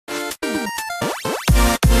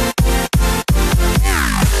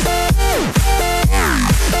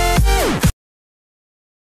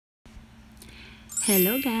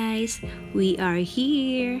Hello guys, we are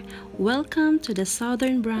here. Welcome to the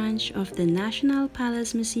southern branch of the National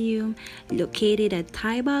Palace Museum located at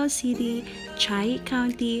Taibao City, Chiayi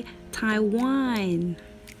County, Taiwan.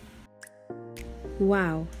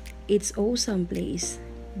 Wow, it's awesome place.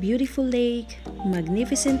 Beautiful lake,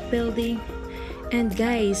 magnificent building, and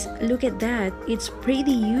guys, look at that, it's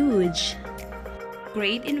pretty huge.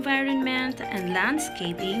 Great environment and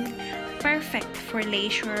landscaping, perfect for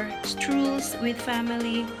leisure, strolls with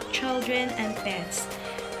family, children, and pets.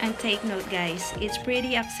 And take note guys, it's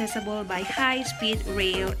pretty accessible by high-speed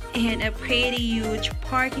rail and a pretty huge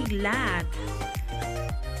parking lot.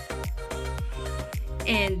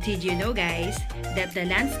 And did you know guys, that the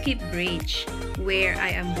landscape bridge where I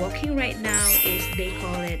am walking right now they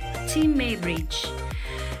call it Chiayi Bridge.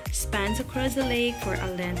 Spans across the lake for a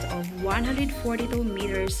length of 142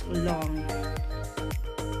 meters long.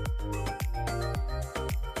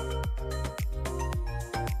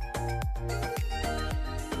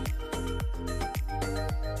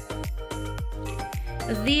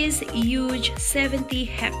 This huge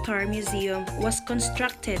 70-hectare museum was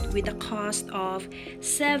constructed with a cost of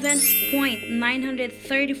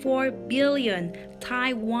 7.934 billion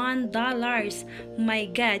Taiwan dollars. My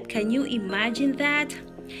God, can you imagine that?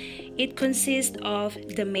 It consists of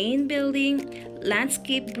the main building,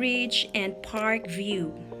 landscape bridge, and park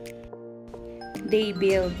view. They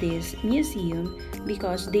built this museum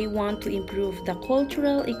because they want to improve the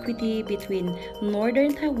cultural equity between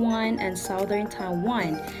northern Taiwan and southern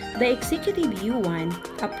Taiwan. The Executive Yuan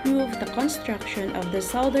approved the construction of the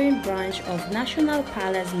southern branch of National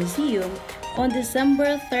Palace Museum on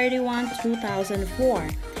December 31, 2004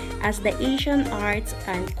 as the Asian Arts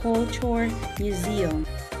and Culture Museum.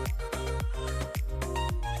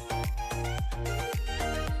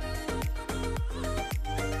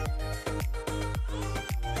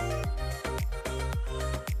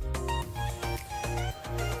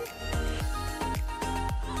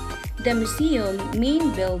 The museum main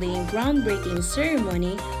building groundbreaking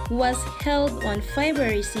ceremony was held on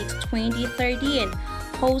February 6, 2013,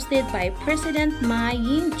 hosted by President Ma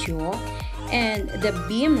Ying-jeou, and the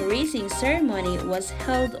beam raising ceremony was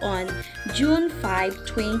held on June 5,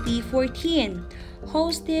 2014,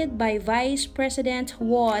 hosted by Vice President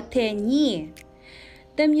Wu Den-yih.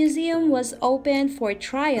 The museum was opened for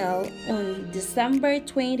trial on December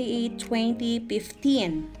 28,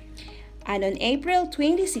 2015. And on April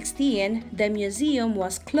 2016, the museum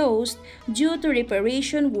was closed due to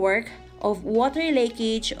reparation work of water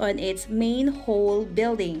leakage on its main whole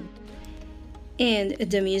building. And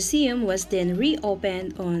the museum was then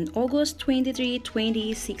reopened on August 23,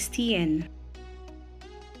 2016.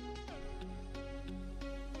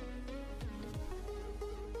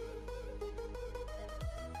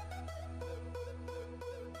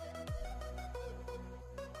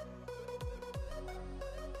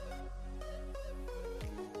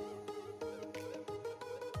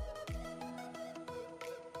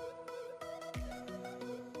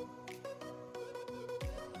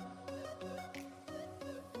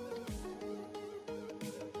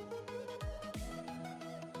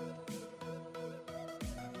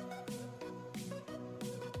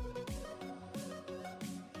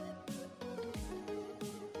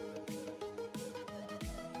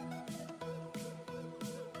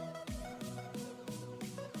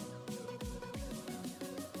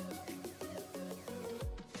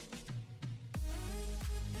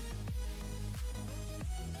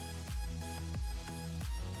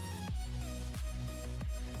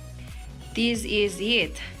 This is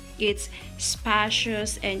it. It's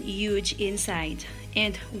spacious and huge inside.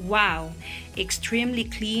 And wow, extremely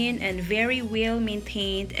clean and very well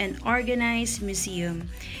maintained and organized museum.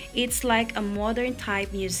 It's like a modern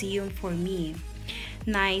type museum for me.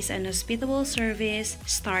 Nice and hospitable service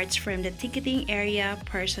starts from the ticketing area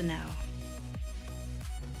personnel.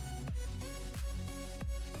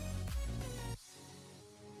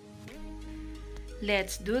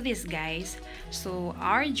 Let's do this guys. So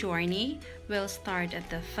our journey will start at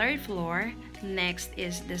the third floor, next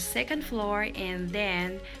is the second floor, and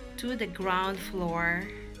then to the ground floor.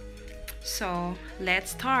 So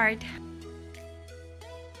let's start.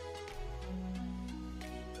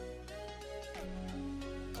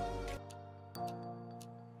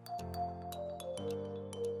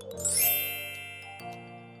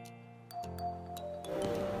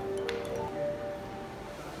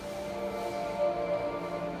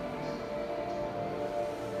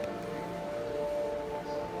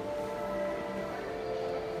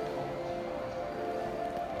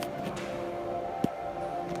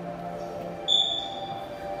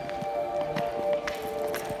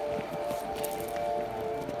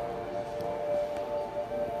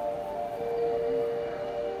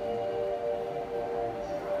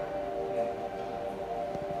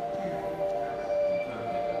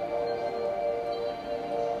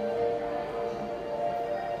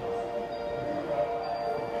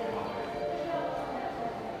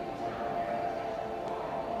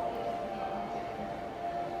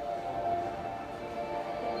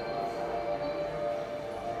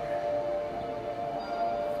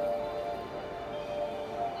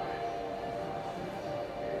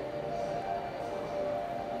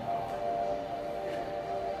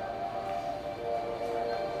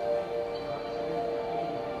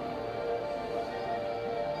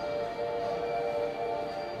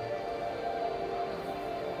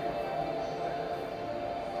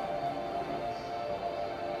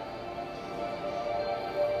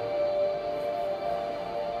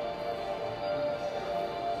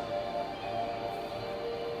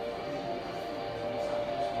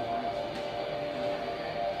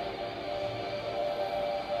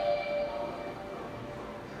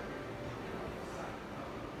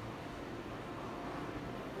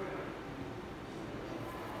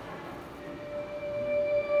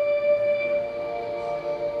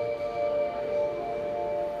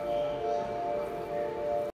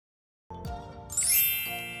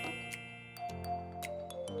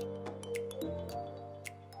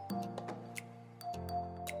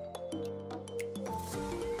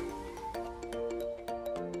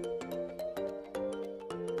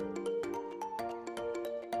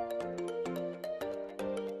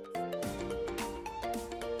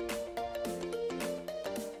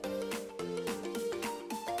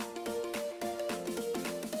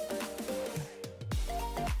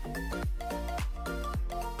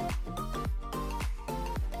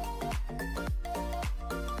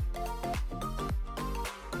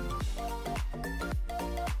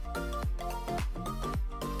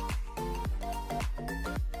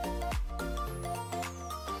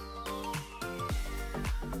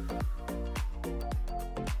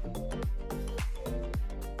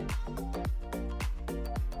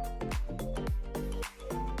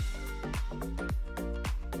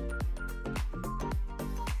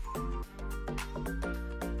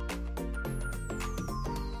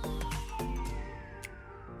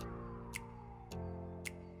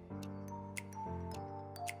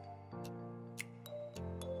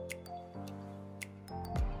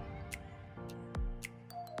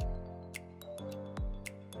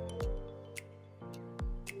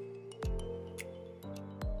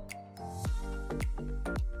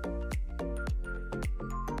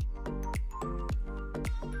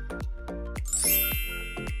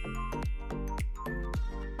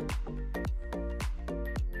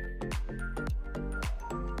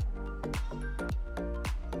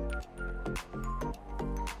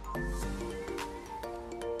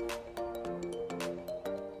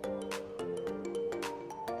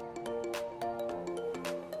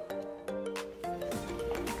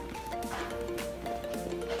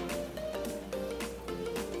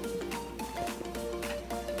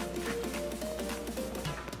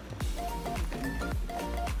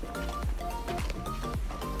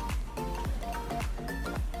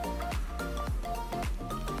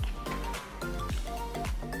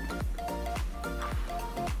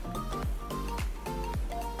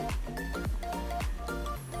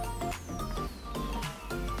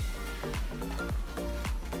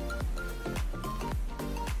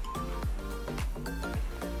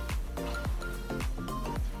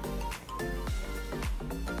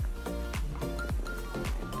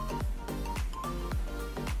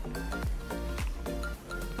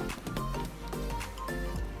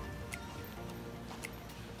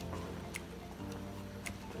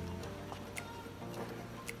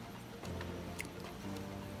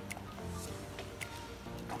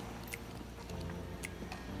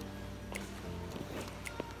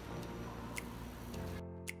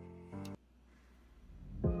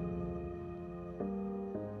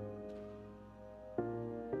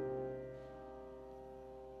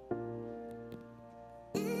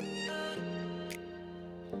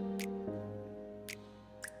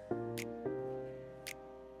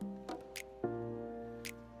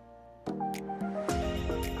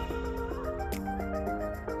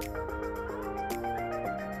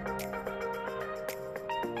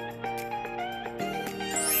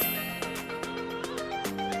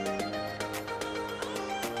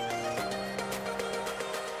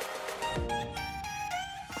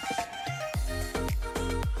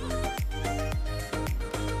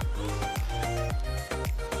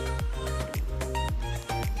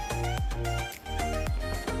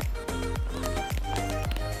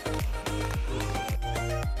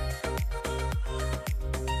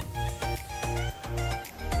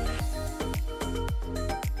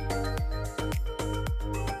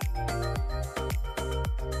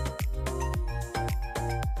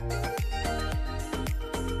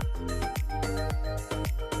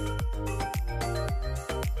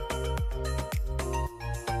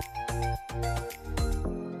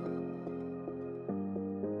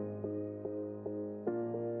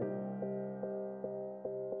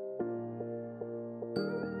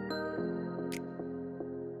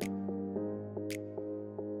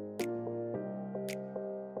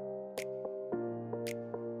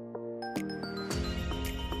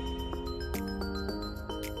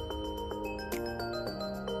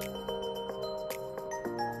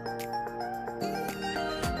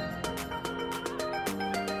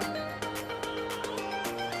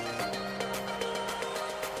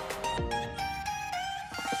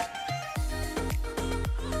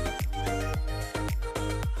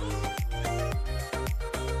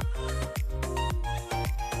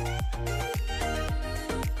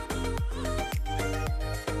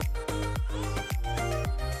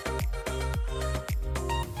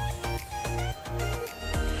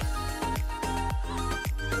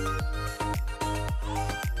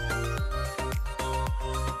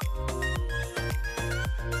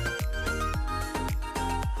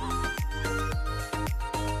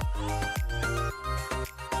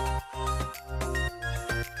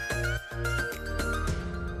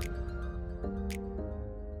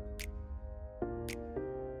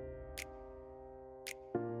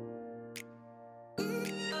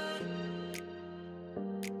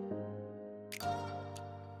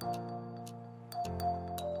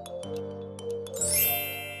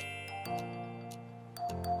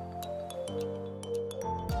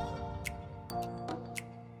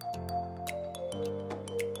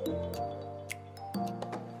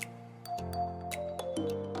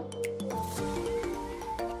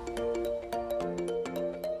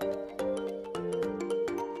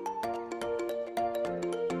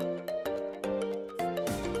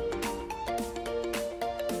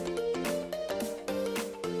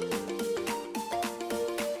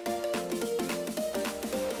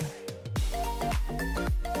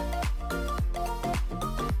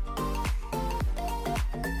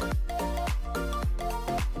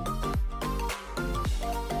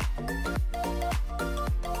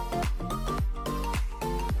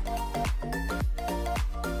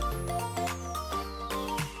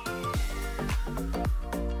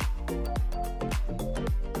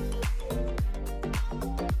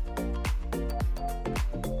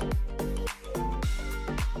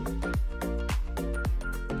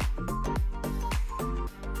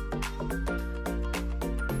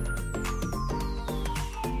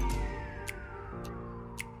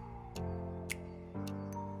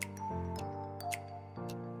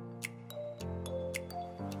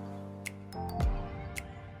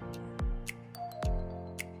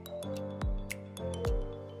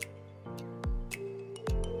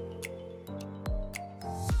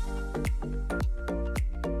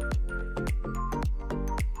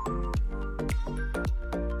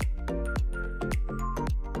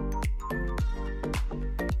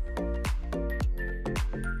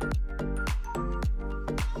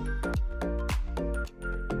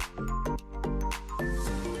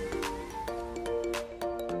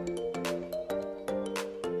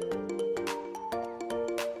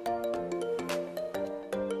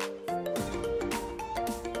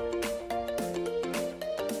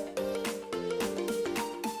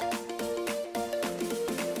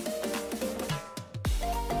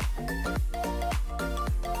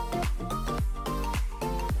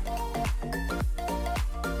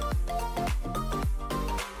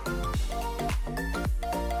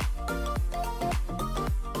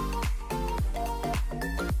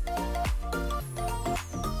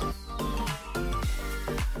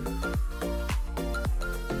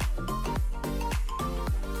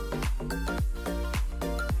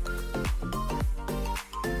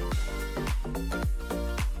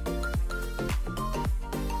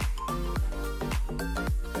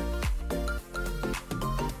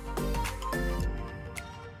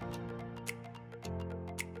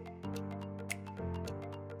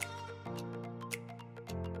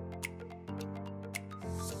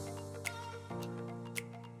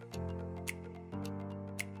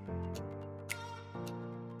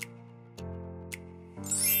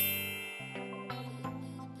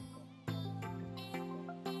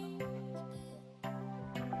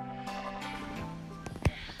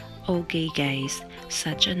 Okay guys,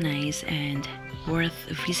 such a nice and worth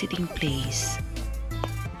visiting place.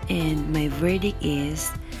 And my verdict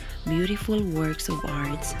is beautiful works of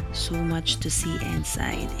arts, so much to see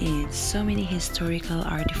inside, and so many historical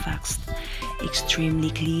artifacts,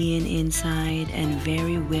 extremely clean inside, and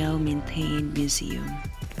very well maintained museum.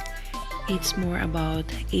 It's more about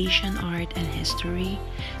Asian art and history.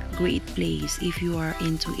 Great place if you are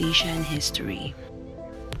into Asian history.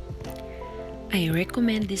 I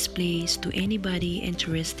recommend this place to anybody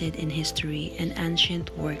interested in history and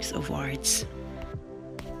ancient works of arts.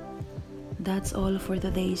 That's all for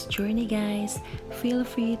today's journey guys. Feel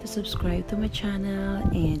free to subscribe to my channel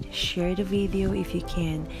and share the video if you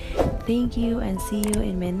can. Thank you and see you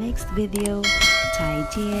in my next video. 再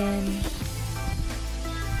见.